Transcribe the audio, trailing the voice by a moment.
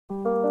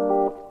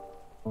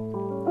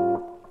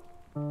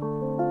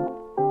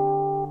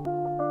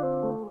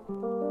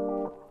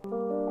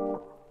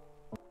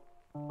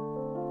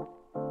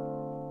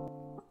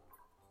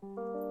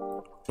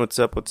What's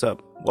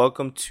up?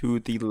 Welcome to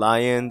the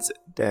Lions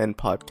Den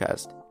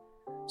podcast.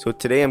 So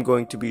today I'm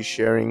going to be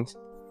sharing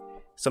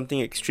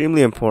something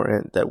extremely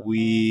important that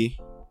we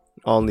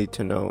all need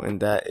to know,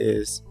 and that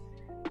is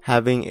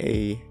having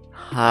a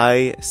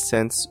high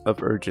sense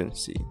of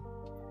urgency.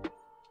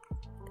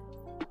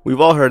 We've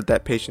all heard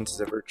that patience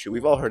is a virtue.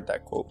 We've all heard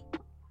that quote.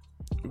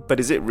 But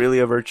is it really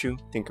a virtue?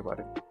 Think about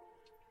it.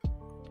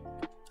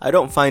 I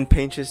don't find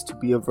patience to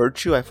be a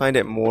virtue. I find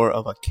it more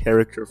of a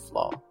character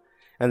flaw.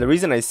 And the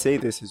reason I say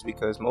this is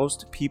because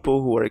most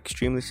people who are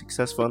extremely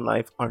successful in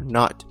life are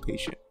not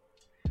patient.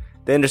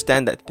 They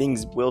understand that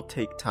things will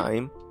take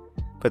time,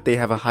 but they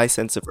have a high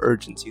sense of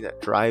urgency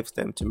that drives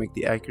them to make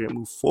the accurate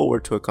move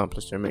forward to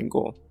accomplish their main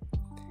goal.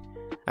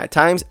 At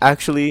times,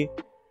 actually,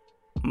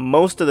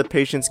 most of the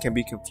patience can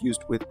be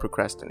confused with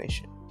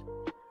procrastination.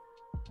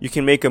 You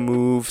can make a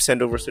move,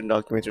 send over certain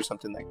documents or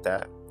something like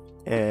that,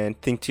 and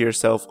think to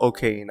yourself,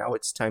 okay, now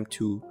it's time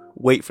to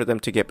wait for them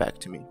to get back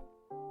to me.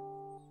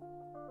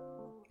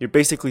 You're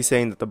basically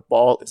saying that the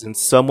ball is in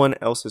someone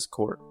else's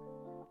court.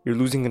 You're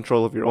losing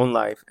control of your own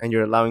life, and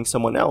you're allowing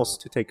someone else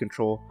to take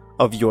control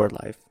of your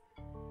life.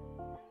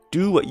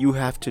 Do what you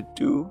have to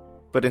do,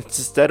 but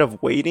instead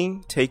of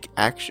waiting, take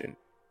action.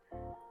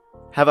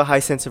 Have a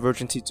high sense of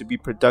urgency to be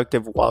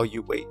productive while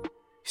you wait.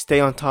 Stay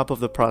on top of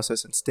the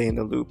process and stay in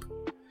the loop.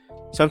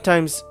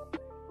 Sometimes,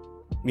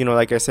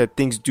 like I said,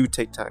 things do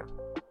take time.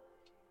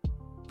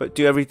 But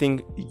do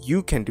everything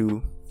you can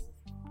do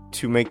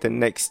to make the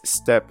next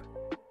step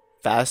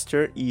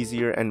faster,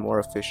 easier, and more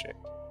efficient.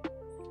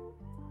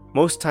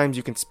 Most times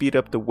you can speed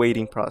up the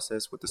waiting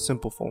process with a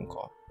simple phone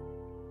call.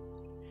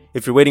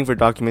 If you're waiting for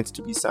documents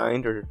to be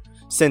signed or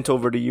sent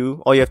over to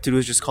you, all you have to do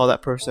is just call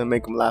that person,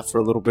 make them laugh for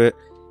a little bit,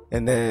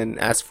 and then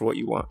ask for what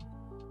you want.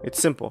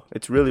 It's simple.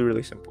 It's really,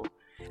 really simple.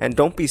 And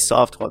don't be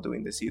soft while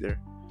doing this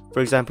either. For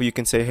example, you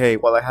can say, hey,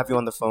 while I have you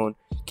on the phone,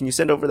 can you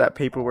send over that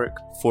paperwork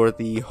for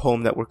the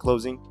home that we're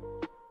closing?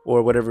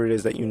 Or whatever it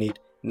is that you need.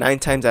 9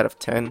 times out of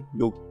 10,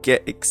 you'll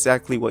get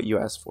exactly what you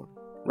asked for.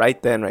 Right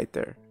then, right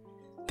there.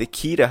 The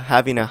key to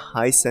having a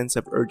high sense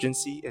of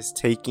urgency is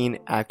taking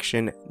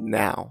action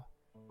now.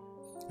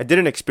 I did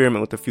an experiment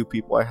with a few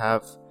people I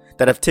have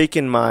that have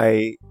taken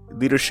my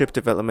leadership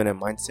development and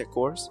mindset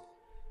course.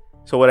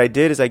 So what I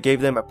did is I gave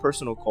them a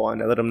personal call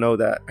and I let them know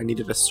that I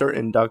needed a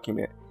certain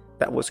document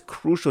that was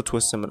crucial to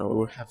a seminar we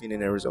were having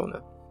in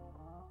Arizona.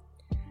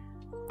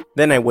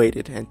 Then I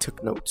waited and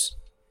took notes.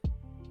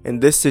 In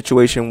this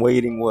situation,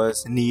 waiting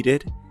was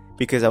needed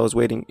because I was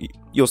waiting.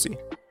 You'll see.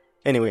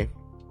 Anyway,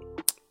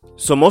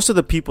 so most of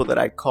the people that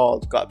I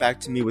called got back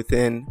to me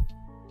within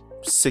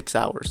 6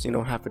 hours,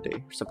 half a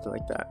day or something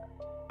like that.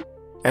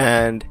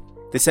 And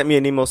they sent me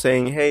an email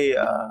saying, hey,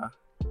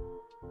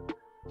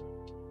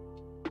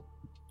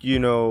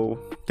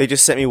 they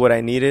just sent me what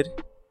I needed.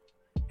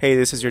 Hey,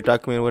 this is your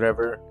document,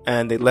 whatever.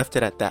 And they left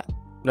it at that.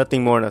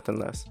 Nothing more, nothing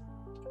less.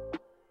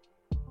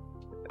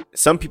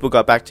 Some people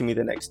got back to me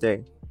the next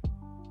day.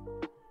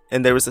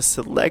 And there was a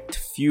select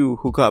few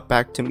who got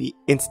back to me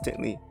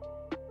instantly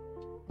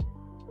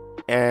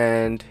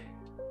and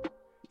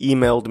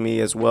emailed me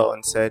as well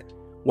and said,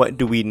 what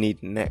do we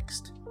need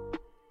next?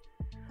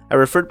 I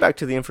referred back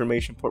to the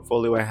information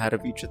portfolio I had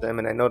of each of them,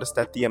 and I noticed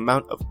that the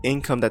amount of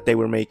income that they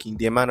were making,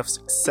 the amount of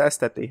success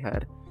that they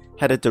had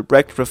a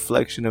direct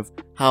reflection of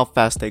how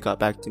fast they got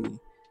back to me.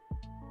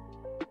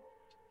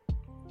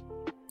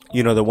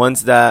 The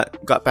ones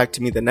that got back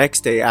to me the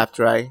next day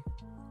after I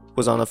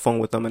was on the phone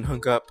with them and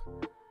hung up,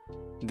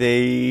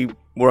 they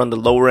were on the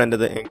lower end of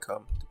the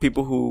income. The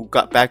people who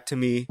got back to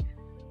me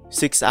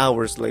 6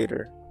 hours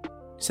later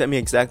sent me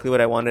exactly what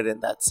I wanted, and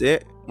that's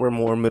it. We're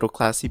more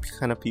middle-classy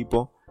kind of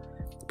people.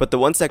 But the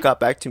ones that got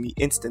back to me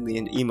instantly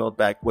and emailed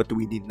back, what do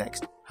we need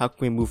next? How can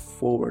we move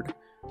forward?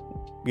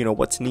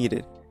 What's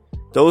needed?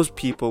 Those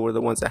people were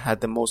the ones that had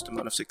the most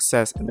amount of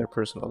success in their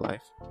personal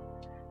life.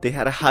 They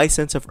had a high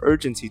sense of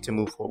urgency to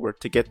move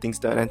forward, to get things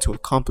done, and to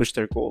accomplish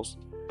their goals.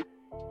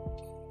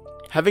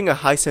 Having a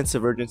high sense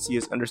of urgency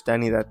is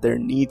understanding that there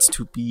needs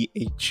to be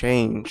a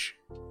change.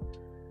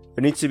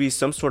 There needs to be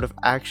some sort of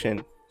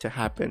action to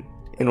happen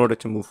in order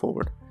to move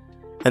forward.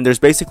 And there's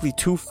basically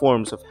 2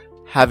 forms of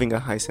having a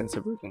high sense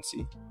of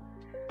urgency.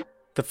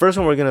 The first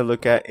one we're going to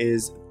look at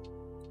is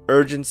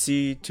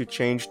urgency to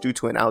change due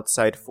to an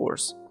outside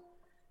force.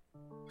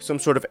 Some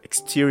sort of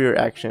exterior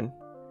action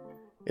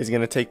is going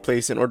to take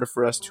place in order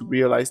for us to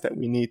realize that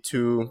we need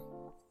to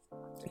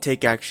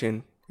take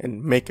action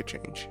and make a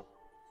change.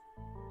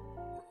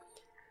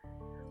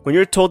 When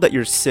you're told that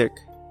you're sick,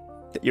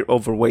 that you're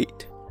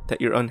overweight,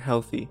 that you're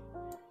unhealthy,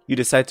 you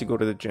decide to go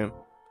to the gym.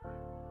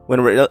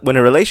 When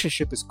a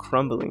relationship is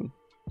crumbling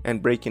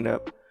and breaking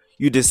up,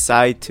 you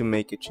decide to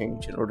make a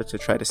change in order to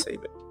try to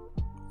save it.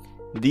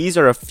 These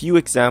are a few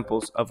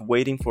examples of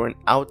waiting for an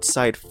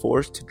outside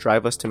force to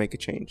drive us to make a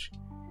change.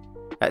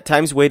 At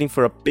times, waiting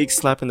for a big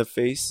slap in the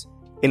face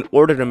in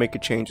order to make a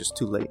change is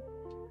too late.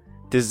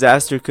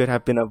 Disaster could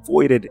have been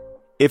avoided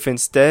if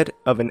instead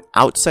of an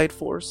outside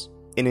force,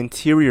 an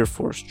interior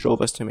force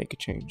drove us to make a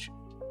change.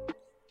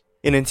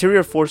 An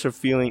interior force or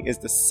feeling is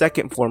the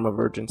second form of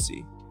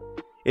urgency.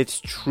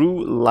 It's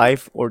true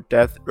life or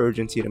death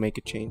urgency to make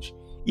a change,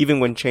 even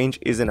when change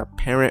isn't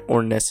apparent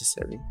or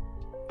necessary.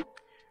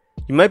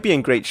 You might be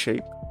in great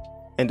shape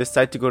and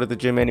decide to go to the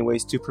gym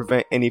anyways to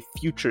prevent any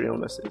future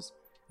illnesses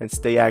and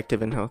stay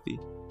active and healthy.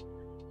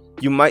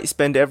 You might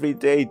spend every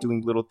day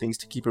doing little things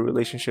to keep a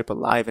relationship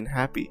alive and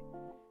happy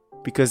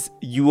because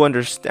you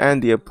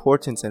understand the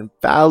importance and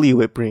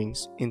value it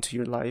brings into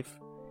your life.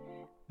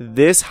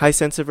 This high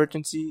sense of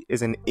urgency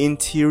is an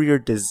interior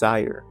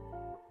desire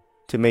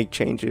to make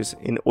changes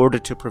in order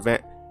to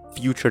prevent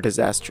future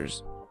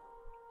disasters.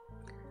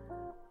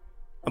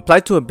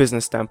 Applied to a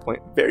business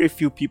standpoint, very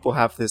few people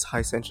have this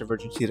high sense of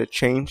urgency to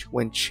change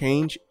when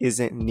change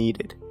isn't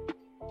needed.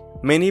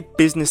 Many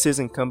businesses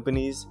and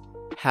companies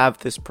have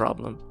this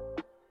problem.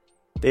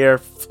 They are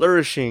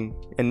flourishing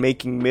and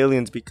making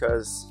millions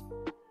because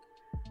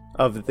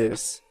of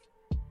this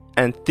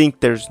and think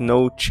there's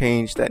no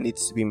change that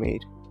needs to be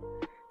made.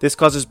 This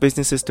causes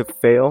businesses to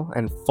fail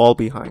and fall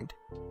behind.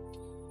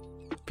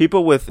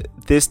 People with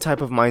this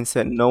type of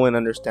mindset know and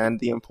understand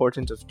the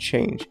importance of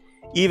change,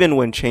 even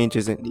when change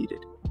isn't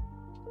needed.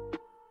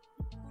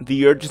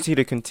 The urgency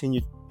to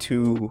continue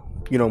to,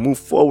 move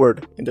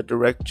forward in the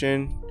correct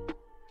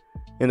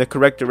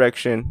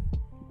direction,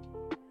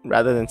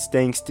 rather than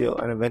staying still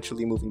and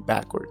eventually moving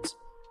backwards.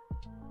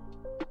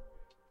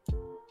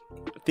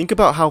 Think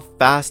about how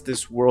fast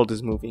this world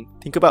is moving.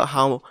 Think about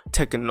how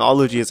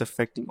technology is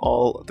affecting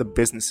all the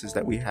businesses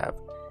that we have.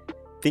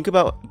 Think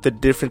about the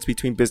difference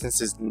between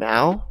businesses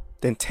now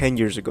than 10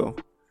 years ago.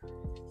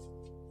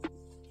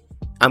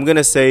 I'm going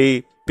to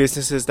say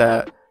businesses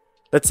that,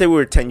 let's say we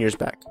were 10 years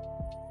back.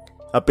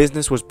 A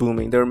business was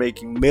booming. They were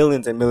making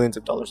millions and millions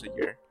of dollars a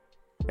year.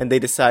 And they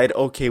decide,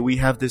 okay, we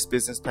have this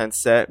business plan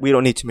set. We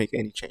don't need to make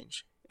any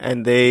change.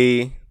 And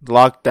they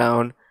lock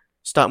down,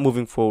 stop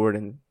moving forward,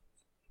 and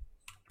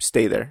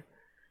stay there.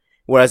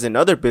 Whereas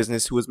another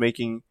business who was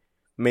making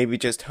maybe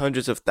just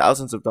hundreds of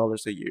thousands of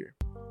dollars a year,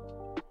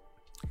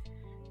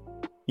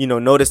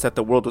 noticed that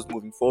the world was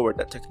moving forward,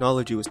 that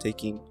technology was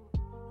taking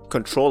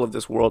control of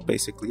this world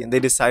basically, and they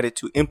decided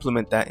to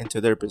implement that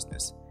into their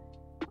business.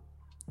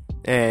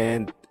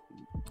 And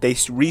they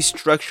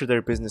restructure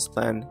their business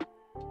plan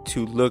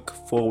to look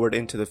forward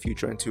into the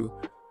future and to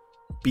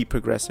be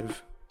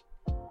progressive.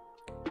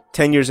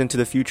 10 years into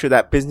the future,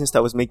 that business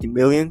that was making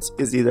millions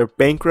is either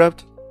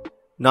bankrupt,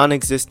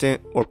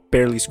 non-existent, or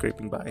barely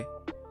scraping by.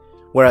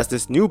 Whereas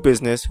this new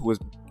business, who was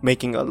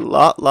making a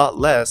lot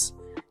less,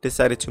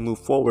 decided to move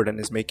forward and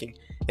is making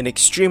an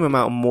extreme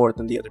amount more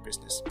than the other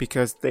business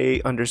because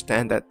they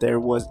understand that there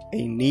was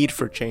a need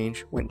for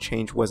change when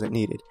change wasn't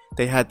needed.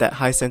 They had that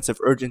high sense of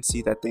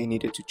urgency that they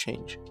needed to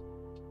change.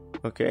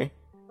 Okay?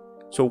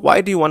 So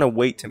why do you want to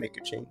wait to make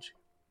a change?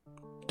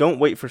 Don't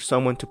wait for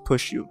someone to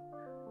push you.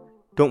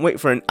 Don't wait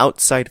for an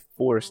outside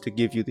force to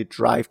give you the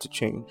drive to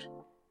change.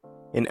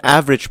 An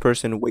average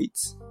person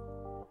waits.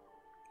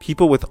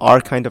 People with our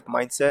kind of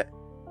mindset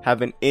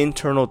have an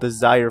internal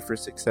desire for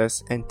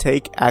success and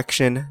take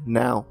action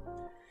now.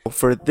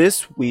 For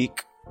this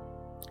week,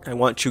 I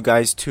want you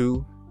guys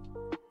to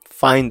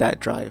find that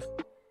drive.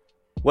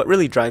 What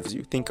really drives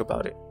you? Think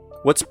about it.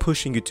 What's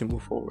pushing you to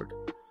move forward?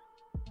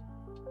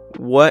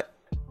 What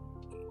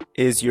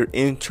is your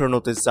internal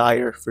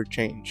desire for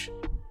change?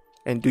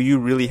 And do you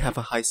really have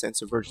a high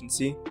sense of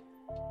urgency?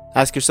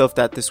 Ask yourself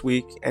that this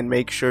week and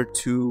make sure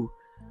to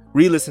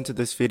re-listen to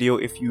this video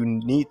if you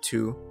need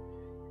to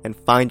and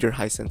find your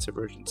high sense of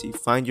urgency.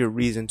 Find your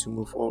reason to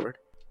move forward.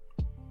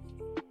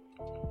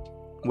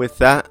 With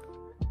that,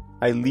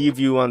 I leave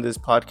you on this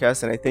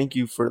podcast and I thank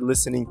you for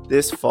listening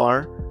this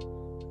far.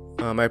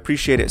 I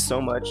appreciate it so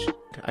much.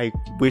 I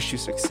wish you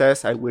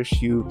success. I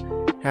wish you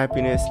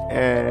happiness,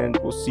 and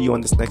we'll see you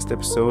on this next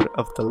episode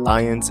of the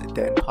Lion's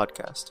Den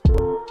podcast.